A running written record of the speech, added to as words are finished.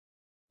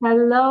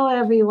Hello,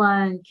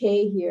 everyone.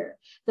 Kay here.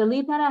 The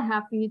lead that I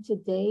have for you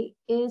today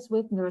is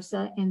with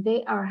NERSA, and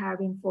they are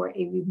hiring for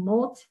a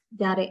remote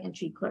data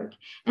entry clerk.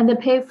 And the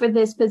pay for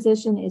this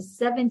position is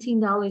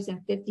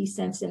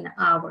 $17.50 an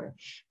hour.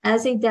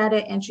 As a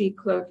data entry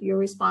clerk, you're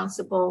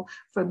responsible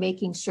for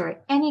making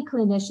sure any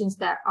clinicians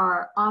that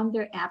are on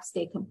their app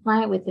stay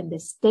compliant within the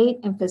state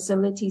and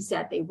facilities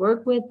that they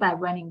work with by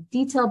running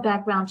detailed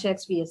background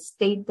checks via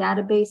state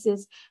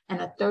databases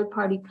and a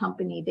third-party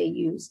company they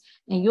use.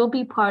 And you'll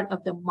be part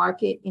of the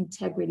market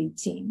integrity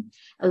team.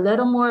 A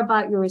little more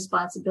about your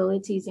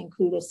responsibilities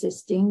include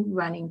assisting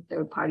running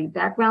third-party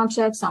background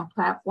checks on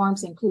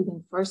platforms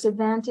including First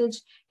Advantage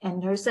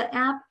and NERSA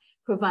app,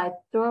 provide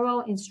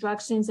thorough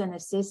instructions and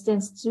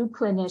assistance to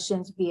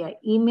clinicians via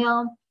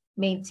email,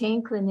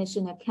 maintain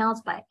clinician accounts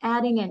by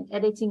adding and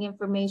editing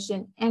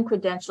information and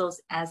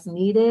credentials as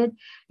needed.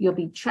 You'll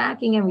be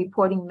tracking and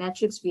reporting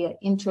metrics via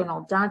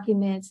internal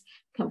documents,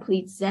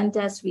 complete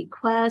Zendesk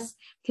requests,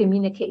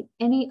 communicate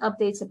any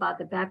updates about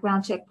the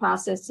background check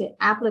process to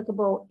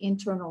applicable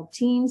internal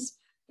teams,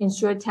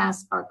 ensure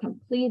tasks are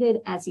completed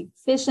as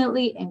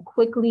efficiently and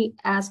quickly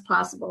as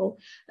possible,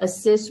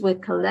 assist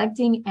with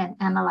collecting and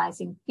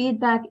analyzing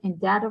feedback and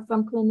data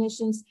from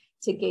clinicians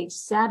to gauge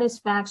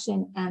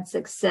satisfaction and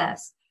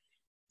success.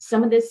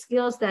 Some of the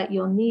skills that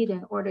you'll need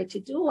in order to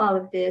do all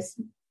of this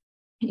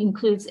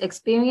includes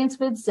experience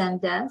with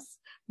Zendesk,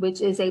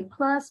 which is a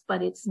plus,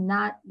 but it's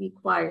not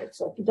required.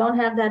 So if you don't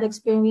have that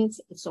experience,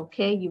 it's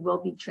okay, you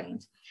will be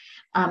trained.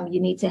 You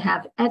need to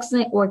have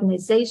excellent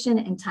organization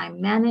and time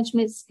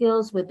management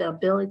skills with the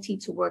ability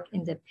to work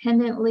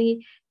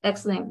independently,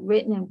 excellent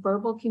written and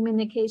verbal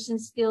communication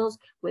skills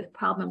with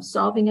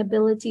problem-solving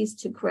abilities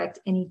to correct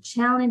any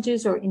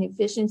challenges or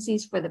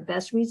inefficiencies for the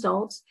best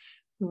results,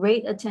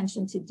 great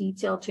attention to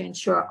detail to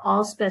ensure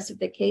all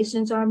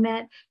specifications are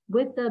met,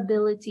 with the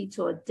ability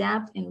to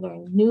adapt and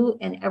learn new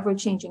and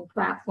ever-changing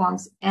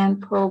platforms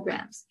and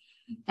programs.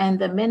 And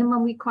the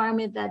minimum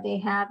requirement that they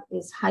have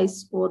is high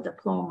school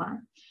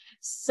diploma.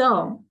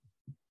 So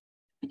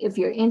if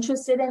you're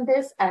interested in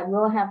this, I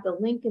will have the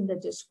link in the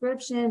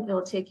description.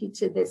 It'll take you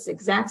to this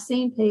exact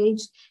same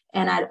page.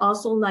 And I'd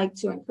also like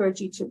to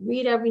encourage you to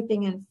read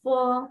everything in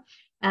full.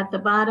 At the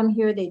bottom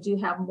here, they do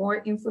have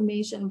more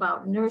information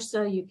about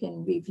NERSA. You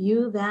can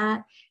review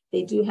that.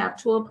 They do have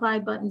 2 apply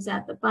buttons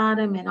at the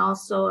bottom, and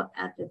also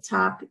at the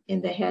top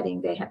in the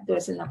heading,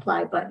 there's an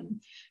apply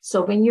button.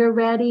 So when you're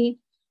ready,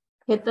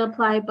 hit the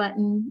apply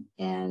button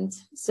and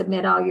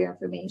submit all your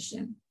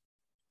information.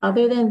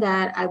 Other than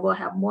that, I will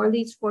have more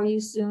leads for you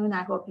soon.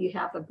 I hope you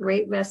have a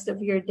great rest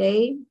of your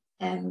day,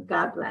 and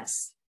God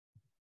bless.